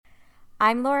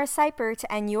I'm Laura Seipert,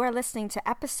 and you are listening to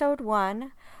Episode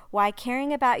 1, Why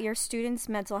Caring About Your Students'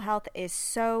 Mental Health is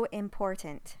So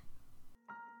Important.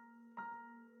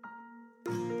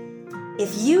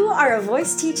 If you are a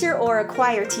voice teacher or a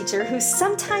choir teacher who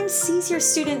sometimes sees your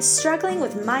students struggling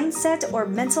with mindset or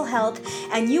mental health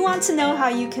and you want to know how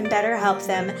you can better help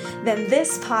them, then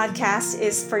this podcast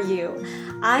is for you.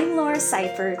 I'm Laura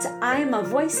Seipert. I'm a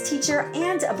voice teacher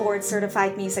and a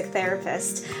board-certified music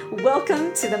therapist.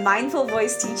 Welcome to the Mindful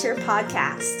Voice Teacher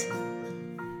Podcast.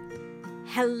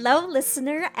 Hello,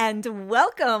 listener, and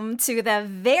welcome to the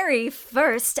very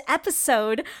first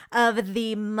episode of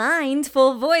the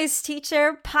Mindful Voice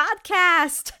Teacher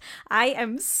Podcast. I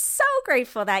am so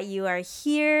grateful that you are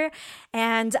here,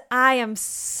 and I am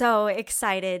so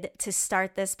excited to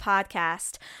start this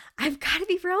podcast. I've got to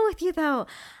be real with you, though.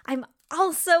 I'm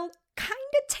also kind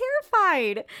of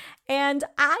terrified, and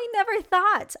I never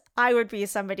thought I would be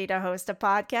somebody to host a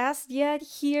podcast, yet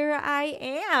here I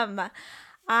am.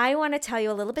 I want to tell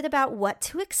you a little bit about what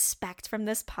to expect from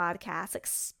this podcast,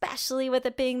 especially with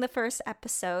it being the first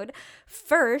episode.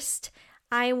 First,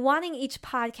 I'm wanting each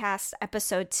podcast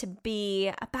episode to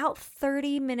be about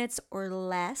 30 minutes or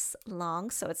less long,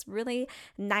 so it's really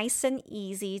nice and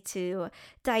easy to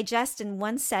digest in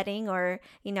one setting or,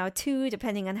 two,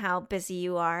 depending on how busy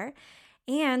you are.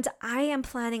 And I am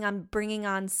planning on bringing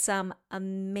on some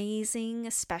amazing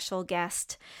special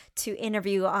guests to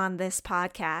interview on this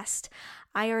podcast.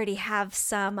 I already have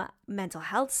some mental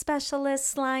health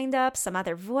specialists lined up, some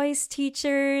other voice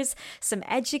teachers, some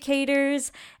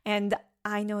educators, and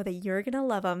I know that you're going to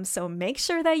love them. So make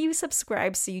sure that you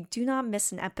subscribe so you do not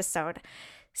miss an episode.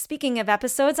 Speaking of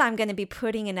episodes, I'm going to be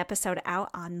putting an episode out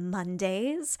on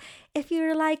Mondays. If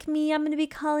you're like me, I'm going to be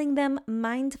calling them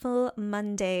Mindful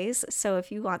Mondays. So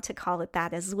if you want to call it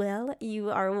that as well, you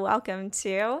are welcome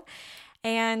to.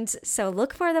 And so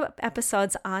look for the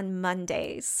episodes on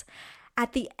Mondays.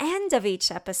 At the end of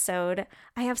each episode,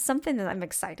 I have something that I'm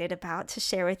excited about to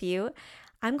share with you.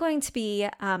 I'm going to be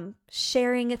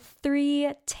sharing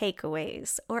 3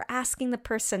 takeaways, or asking the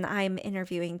person I'm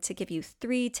interviewing to give you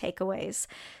 3 takeaways,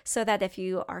 so that if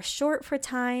you are short for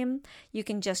time, you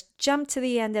can just jump to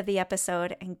the end of the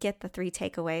episode and get the 3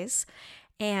 takeaways.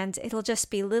 And it'll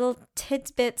just be little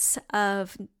tidbits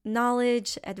of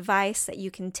knowledge, advice that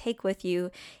you can take with you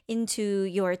into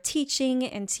your teaching,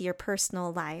 into your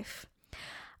personal life.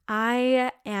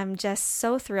 I am just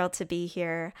so thrilled to be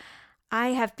here. I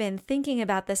have been thinking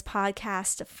about this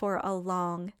podcast for a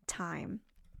long time.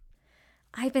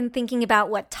 I've been thinking about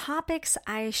what topics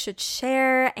I should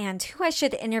share and who I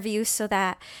should interview so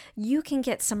that you can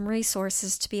get some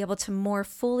resources to be able to more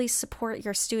fully support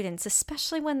your students,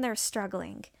 especially when they're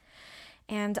struggling.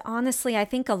 And honestly, I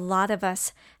think a lot of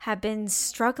us have been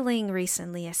struggling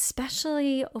recently,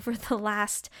 especially over the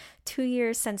last 2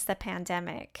 years since the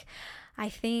pandemic. I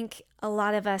think a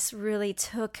lot of us really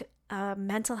took a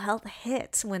mental health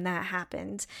hit when that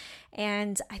happened.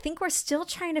 And I think we're still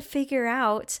trying to figure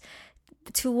out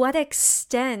to what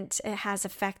extent it has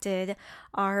affected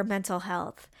our mental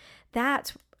health.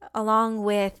 That, along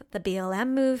with the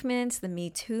BLM movement, the Me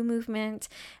Too movement,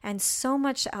 and so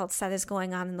much else that is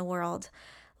going on in the world.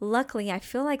 Luckily, I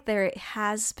feel like there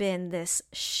has been this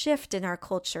shift in our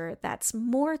culture that's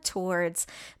more towards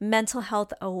mental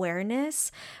health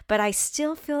awareness, but I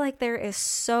still feel like there is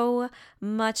so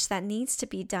much that needs to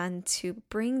be done to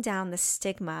bring down the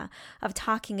stigma of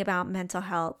talking about mental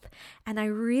health. And I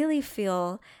really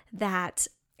feel that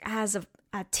as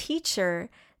a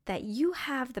teacher, that you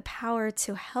have the power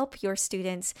to help your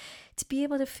students to be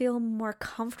able to feel more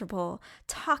comfortable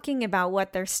talking about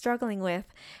what they're struggling with,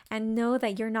 and know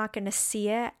that you're not going to see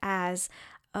it as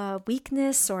a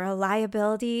weakness or a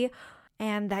liability,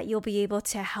 and that you'll be able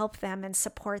to help them and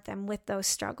support them with those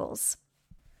struggles.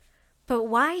 But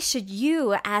why should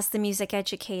you, as the music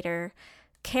educator,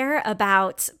 care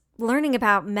about learning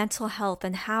about mental health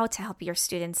and how to help your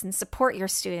students and support your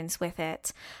students with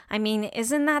it? I mean,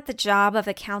 isn't that the job of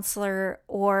a counselor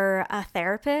or a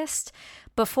therapist?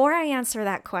 Before I answer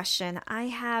that question, I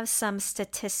have some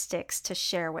statistics to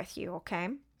share with you, okay?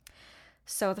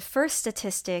 So the first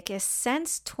statistic is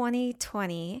since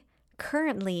 2020,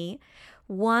 currently,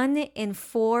 1 in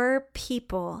 4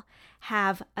 people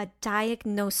have a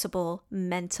diagnosable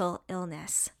mental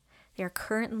illness. They're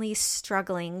currently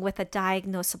struggling with a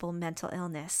diagnosable mental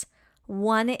illness.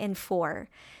 1 in 4.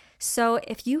 So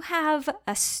if you have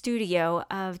a studio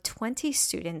of 20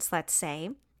 students, let's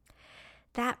say,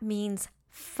 that means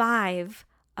 5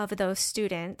 of those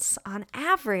students, on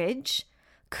average,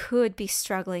 could be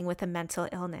struggling with a mental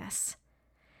illness.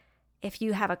 If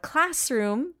you have a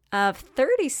classroom of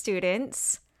 30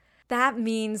 students, that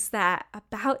means that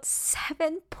about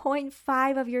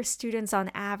 7.5 of your students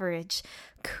on average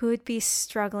could be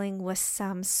struggling with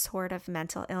some sort of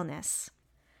mental illness.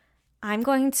 I'm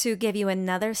going to give you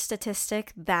another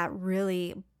statistic that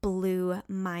really blew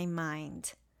my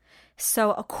mind.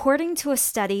 So, according to a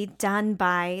study done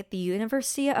by the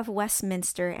University of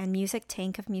Westminster and Music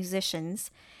Tank of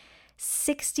Musicians,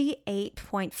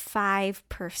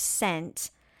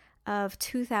 68.5% of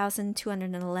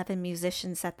 2,211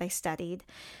 musicians that they studied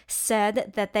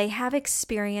said that they have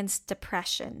experienced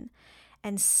depression,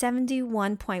 and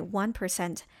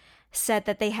 71.1% said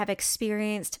that they have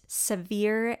experienced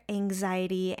severe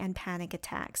anxiety and panic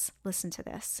attacks. Listen to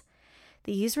this.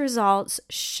 These results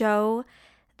show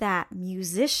that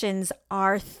musicians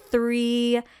are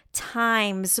 3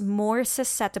 times more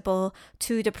susceptible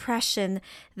to depression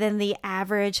than the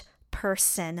average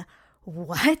person.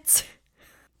 What?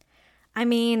 I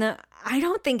mean, I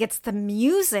don't think it's the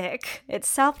music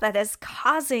itself that is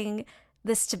causing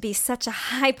this to be such a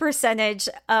high percentage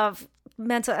of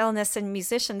mental illness in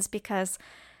musicians, because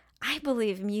I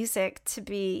believe music to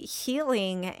be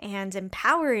healing and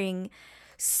empowering.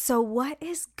 So what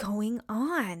is going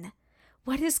on?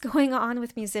 What is going on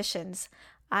with musicians?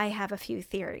 I have a few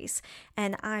theories,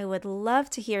 and I would love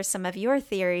to hear some of your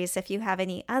theories. If you have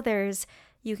any others,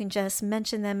 you can just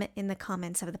mention them in the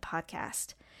comments of the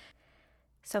podcast.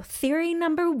 So theory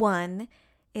number 1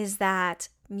 is that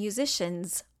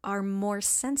musicians are more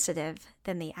sensitive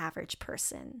than the average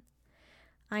person.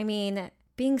 I mean,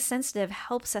 being sensitive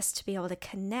helps us to be able to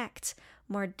connect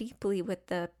more deeply with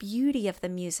the beauty of the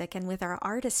music and with our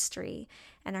artistry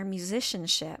and our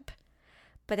musicianship.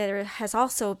 But there has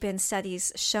also been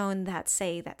studies shown that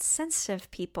say that sensitive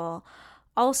people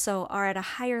also are at a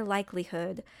higher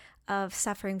likelihood of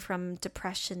suffering from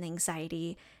depression,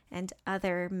 anxiety, and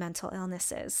other mental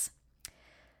illnesses.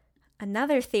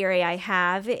 Another theory I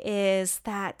have is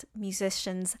that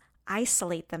musicians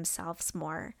isolate themselves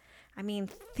more. I mean,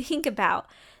 think about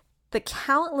the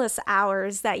countless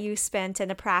hours that you spent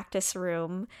in a practice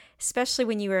room, especially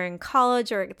when you were in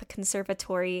college or at the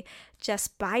conservatory,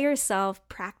 just by yourself,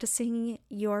 practicing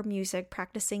your music,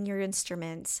 practicing your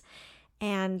instruments,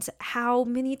 and how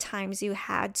many times you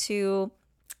had to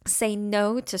say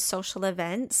no to social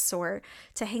events or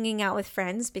to hanging out with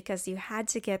friends because you had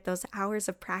to get those hours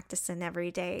of practice in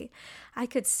every day. I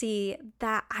could see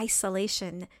that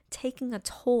isolation taking a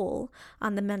toll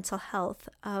on the mental health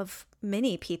of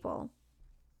many people.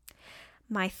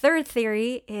 My third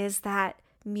theory is that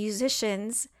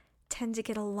musicians tend to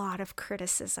get a lot of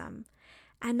criticism,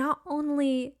 and not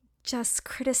only just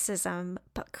criticism,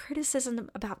 but criticism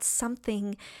about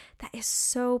something that is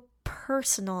so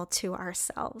personal to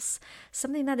ourselves,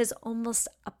 something that is almost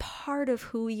a part of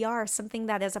who we are, something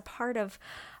that is a part of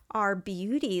our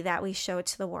beauty that we show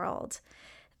to the world.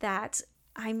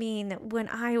 When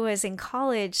I was in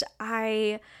college,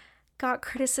 I got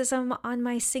criticism on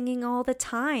my singing all the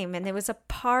time, and it was a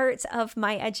part of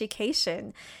my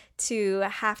education to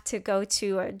have to go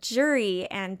to a jury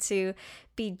and to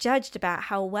be judged about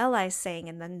how well I sang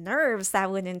and the nerves that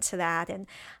went into that. And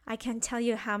I can't tell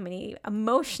you how many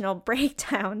emotional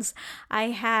breakdowns I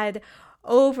had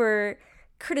over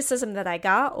criticism that I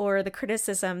got or the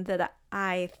criticism that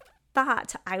I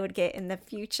thought I would get in the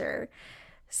future.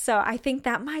 So I think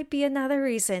that might be another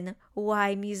reason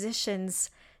why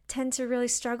musicians tend to really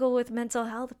struggle with mental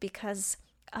health, because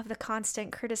of the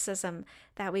constant criticism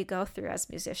that we go through as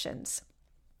musicians.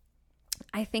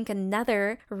 I think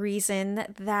another reason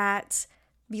that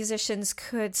musicians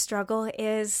could struggle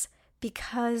is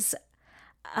because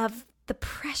of the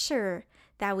pressure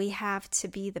that we have to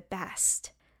be the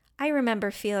best. I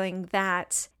remember feeling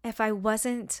that if I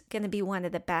wasn't going to be one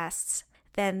of the best,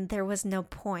 then there was no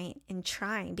point in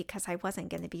trying because I wasn't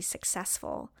going to be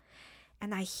successful.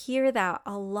 And I hear that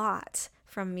a lot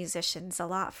from musicians, a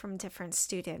lot from different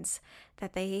students,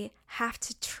 that they have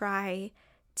to try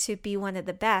to be one of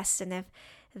the best. And if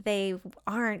they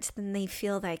aren't, then they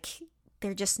feel like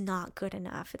they're just not good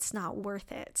enough. It's not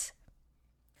worth it.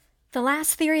 The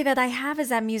last theory that I have is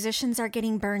that musicians are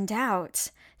getting burned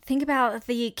out. Think about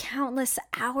the countless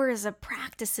hours of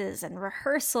practices and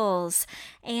rehearsals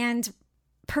and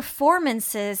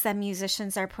performances that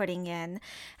musicians are putting in,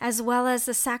 as well as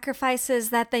the sacrifices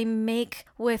that they make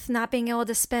with not being able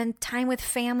to spend time with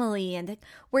family and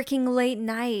working late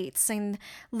nights and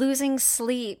losing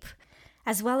sleep,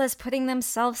 as well as putting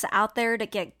themselves out there to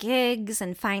get gigs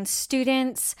and find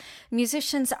students.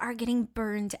 Musicians are getting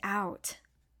burned out.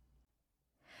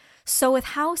 So with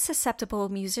how susceptible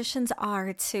musicians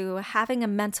are to having a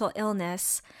mental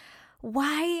illness,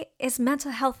 Why is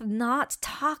mental health not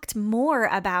talked more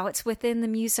about within the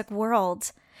music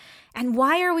world? And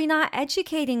why are we not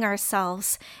educating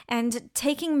ourselves and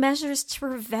taking measures to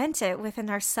prevent it within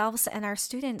ourselves and our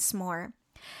students more?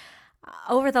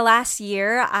 Over the last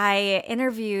year, I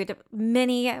interviewed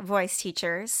many voice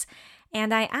teachers,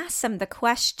 and I asked them the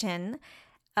question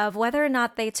of whether or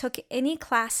not they took any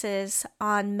classes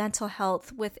on mental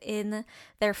health within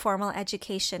their formal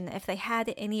education, if they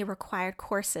had any required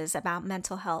courses about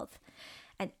mental health.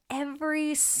 And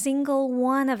every single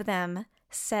one of them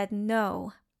said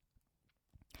no.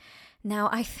 Now,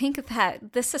 I think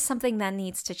that this is something that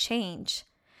needs to change,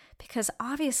 because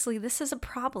obviously this is a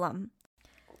problem.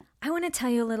 I want to tell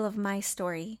you a little of my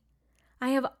story. I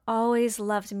have always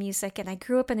loved music, and I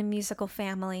grew up in a musical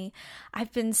family.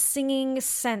 I've been singing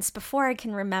since before I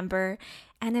can remember,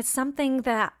 and it's something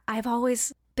that I've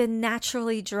always been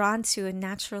naturally drawn to and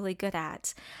naturally good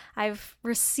at. I've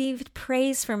received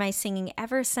praise for my singing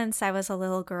ever since I was a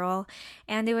little girl,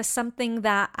 and it was something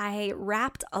that I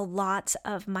wrapped a lot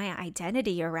of my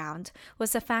identity around,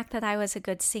 was the fact that I was a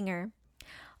good singer.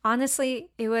 Honestly,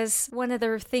 it was one of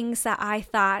the things that I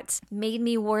thought made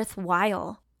me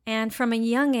worthwhile. And from a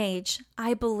young age,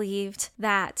 I believed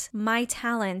that my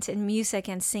talent in music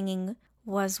and singing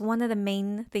was one of the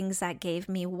main things that gave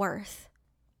me worth.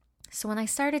 So when I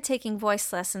started taking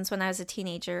voice lessons when I was a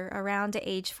teenager, around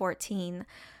age 14,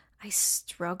 I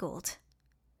struggled.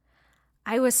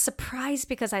 I was surprised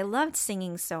because I loved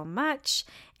singing so much,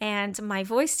 and my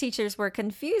voice teachers were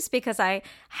confused because I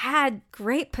had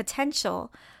great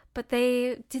potential, but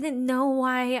they didn't know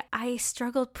why I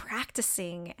struggled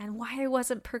practicing and why I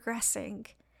wasn't progressing.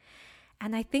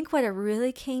 And I think what it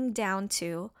really came down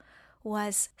to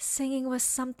was singing was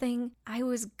something I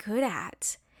was good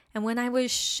at. And when I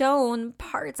was shown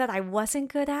parts that I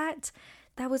wasn't good at,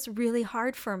 that was really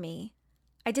hard for me.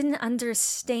 I didn't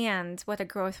understand what a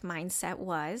growth mindset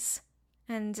was.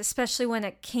 And especially when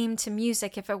it came to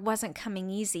music, if it wasn't coming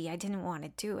easy, I didn't want to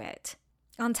do it.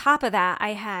 On top of that,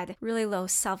 I had really low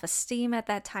self-esteem at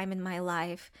that time in my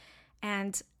life,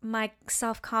 and my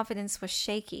self-confidence was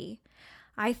shaky.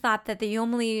 I thought that the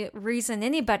only reason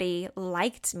anybody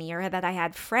liked me or that I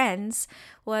had friends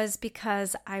was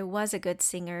because I was a good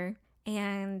singer,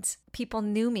 and people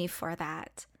knew me for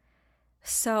that.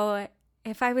 So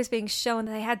if I was being shown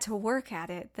that I had to work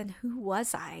at it, then who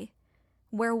was I?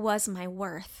 Where was my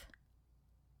worth?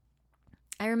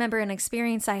 I remember an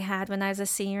experience I had when I was a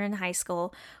senior in high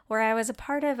school where I was a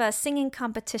part of a singing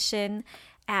competition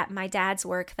at my dad's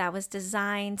work that was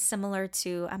designed similar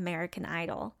to American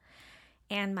Idol.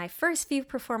 And my first few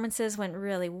performances went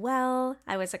really well.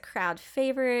 I was a crowd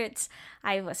favorite.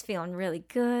 I was feeling really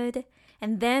good.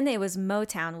 And then it was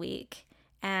Motown Week,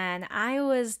 and I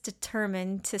was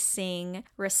determined to sing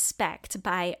Respect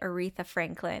by Aretha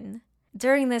Franklin.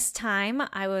 During this time,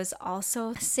 I was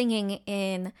also singing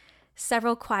in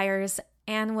several choirs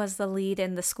and was the lead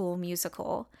in the school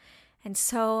musical. And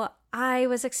so I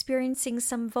was experiencing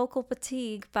some vocal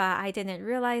fatigue, but I didn't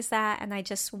realize that, and I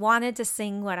just wanted to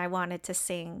sing what I wanted to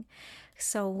sing.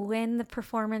 So when the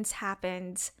performance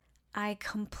happened, I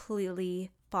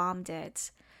completely bombed it.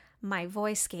 My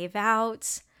voice gave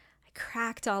out. I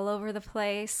cracked all over the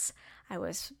place. I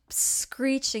was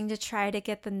screeching to try to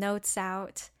get the notes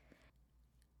out.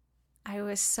 I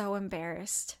was so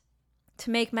embarrassed. To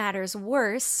make matters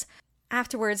worse,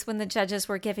 afterwards when the judges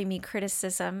were giving me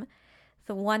criticism,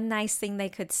 the one nice thing they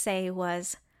could say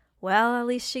was, "Well, at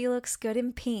least she looks good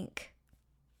in pink."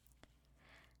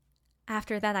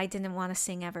 After that, I didn't want to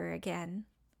sing ever again.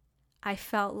 I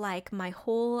felt like my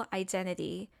whole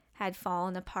identity had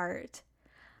fallen apart.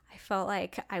 I felt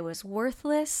like I was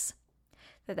worthless,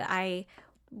 that I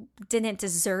didn't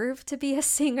deserve to be a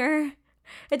singer.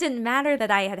 It didn't matter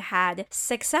that I had had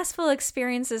successful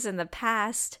experiences in the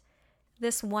past.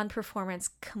 This one performance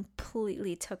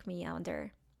completely took me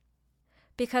under.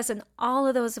 Because in all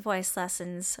of those voice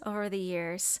lessons over the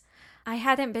years, I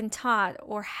hadn't been taught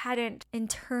or hadn't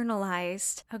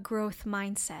internalized a growth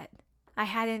mindset. I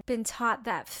hadn't been taught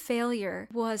that failure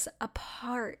was a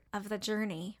part of the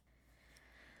journey.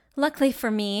 Luckily for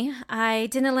me, I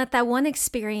didn't let that one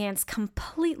experience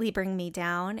completely bring me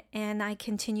down, and I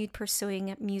continued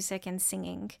pursuing music and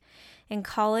singing. In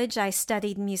college, I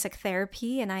studied music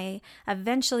therapy, and I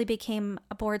eventually became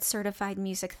a board-certified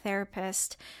music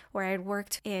therapist, where I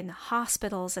worked in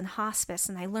hospitals and hospice,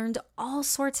 and I learned all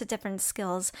sorts of different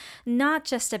skills, not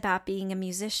just about being a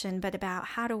musician, but about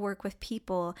how to work with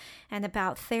people and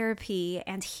about therapy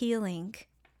and healing.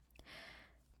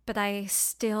 But I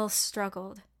still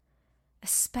struggled,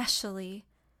 especially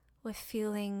with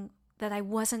feeling that I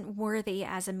wasn't worthy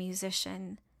as a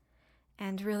musician.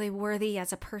 and really worthy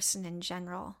as a person in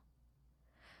general.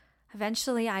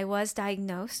 Eventually, I was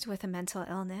diagnosed with a mental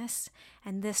illness,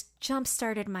 and this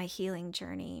jump-started my healing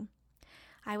journey.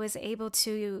 I was able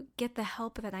to get the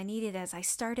help that I needed as I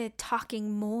started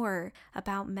talking more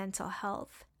about mental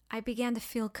health. I began to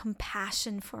feel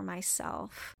compassion for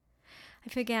myself.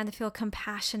 I began to feel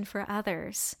compassion for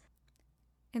others.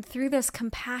 And through this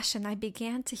compassion, I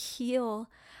began to heal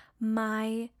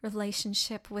my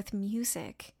relationship with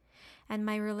music and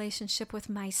my relationship with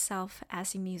myself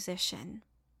as a musician.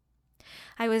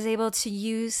 I was able to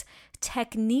use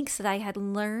techniques that I had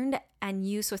learned and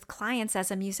used with clients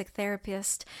as a music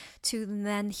therapist to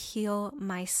then heal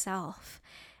myself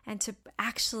and to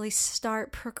actually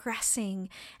start progressing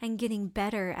and getting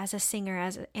better as a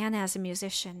singer and as a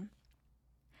musician.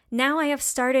 Now I have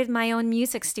started my own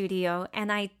music studio,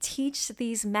 and I teach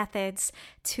these methods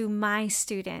to my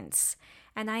students.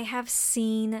 And I have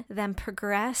seen them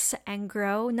progress and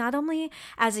grow, not only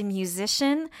as a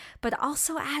musician, but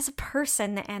also as a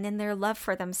person and in their love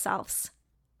for themselves.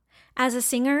 As a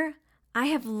singer, I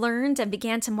have learned and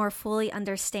began to more fully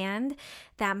understand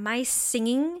that my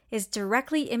singing is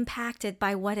directly impacted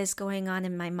by what is going on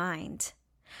in my mind.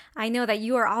 I know that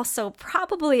you are also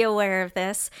probably aware of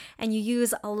this, and you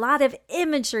use a lot of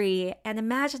imagery and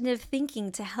imaginative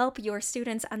thinking to help your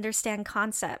students understand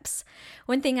concepts.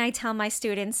 One thing I tell my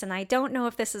students, and I don't know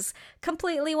if this is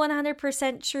completely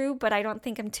 100% true, but I don't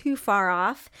think I'm too far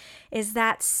off, is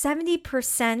that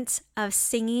 70% of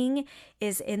singing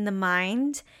is in the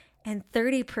mind and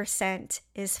 30%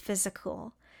 is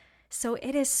physical. So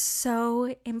it is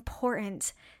so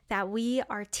important that we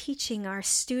are teaching our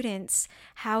students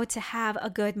how to have a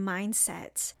good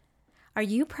mindset. Are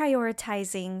you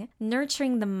prioritizing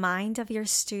nurturing the mind of your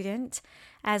student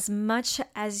as much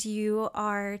as you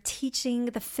are teaching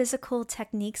the physical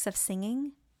techniques of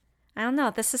singing? I don't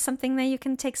know. This is something that you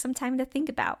can take some time to think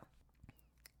about.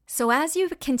 So as you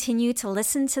continue to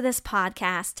listen to this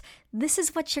podcast, this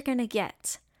is what you're going to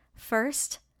get.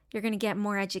 First, you're going to get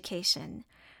more education.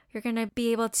 You're going to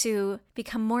be able to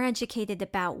become more educated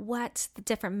about what the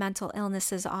different mental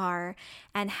illnesses are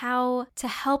and how to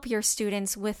help your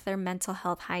students with their mental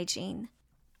health hygiene.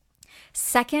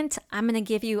 Second, I'm going to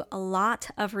give you a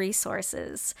lot of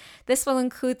resources. This will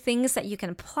include things that you can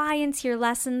apply into your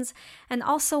lessons and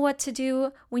also what to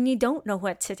do when you don't know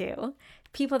what to do.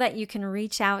 People that you can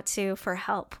reach out to for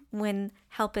help when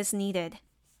help is needed.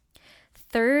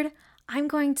 Third, I'm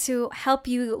going to help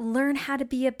you learn how to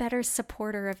be a better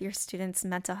supporter of your students'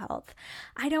 mental health.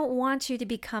 I don't want you to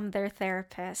become their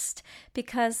therapist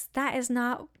because that is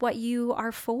not what you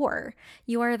are for.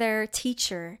 You are their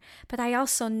teacher, but I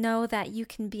also know that you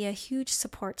can be a huge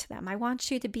support to them. I want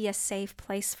you to be a safe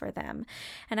place for them,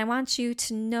 and I want you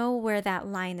to know where that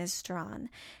line is drawn.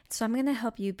 So I'm going to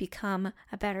help you become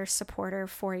a better supporter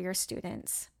for your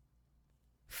students.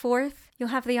 Fourth, you'll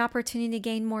have the opportunity to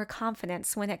gain more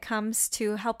confidence when it comes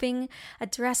to helping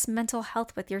address mental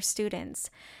health with your students.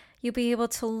 You'll be able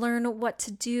to learn what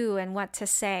to do and what to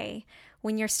say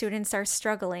when your students are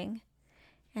struggling.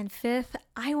 And fifth,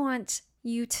 I want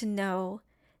you to know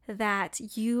that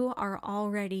you are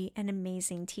already an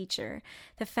amazing teacher.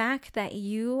 The fact that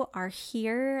you are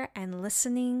here and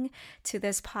listening to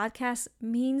this podcast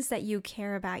means that you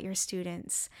care about your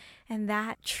students. And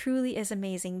that truly is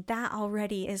amazing. That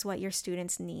already is what your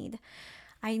students need.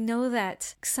 I know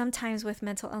that sometimes with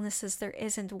mental illnesses, there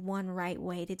isn't one right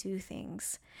way to do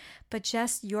things, but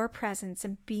just your presence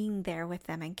and being there with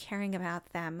them and caring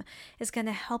about them is going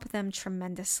to help them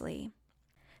tremendously.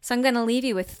 So I'm going to leave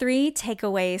you with 3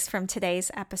 takeaways from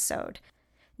today's episode.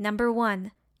 Number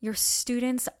 1, your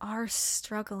students are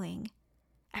struggling.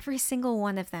 Every single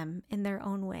one of them in their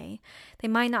own way. They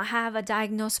might not have a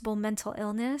diagnosable mental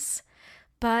illness,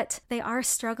 but they are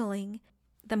struggling.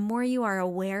 The more you are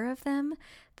aware of them,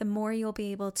 the more you'll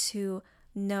be able to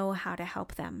know how to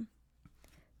help them.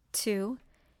 2,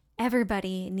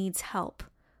 everybody needs help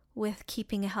with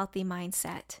keeping a healthy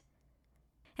mindset.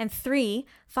 And 3,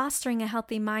 fostering a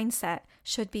healthy mindset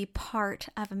should be part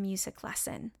of a music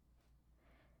lesson.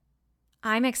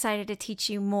 I'm excited to teach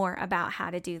you more about how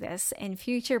to do this in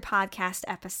future podcast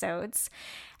episodes,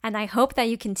 and I hope that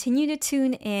you continue to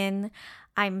tune in.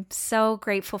 I'm so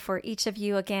grateful for each of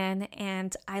you again,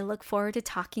 and I look forward to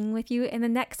talking with you in the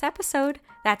next episode.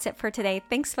 That's it for today.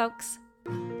 Thanks, folks.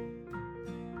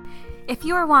 If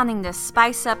you are wanting to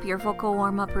spice up your vocal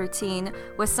warm-up routine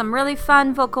with some really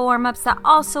fun vocal warm-ups that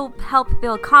also help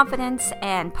build confidence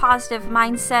and positive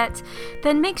mindset,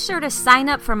 then make sure to sign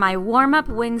up for my Warm Up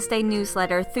Wednesday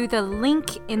newsletter through the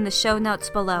link in the show notes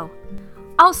below.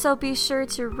 Also, be sure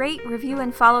to rate, review,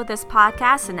 and follow this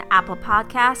podcast in Apple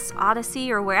Podcasts,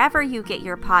 Odyssey, or wherever you get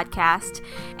your podcast.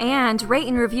 And rate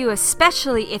and review,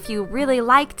 especially if you really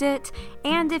liked it.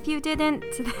 And if you didn't,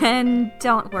 then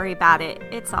don't worry about it.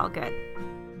 It's all good.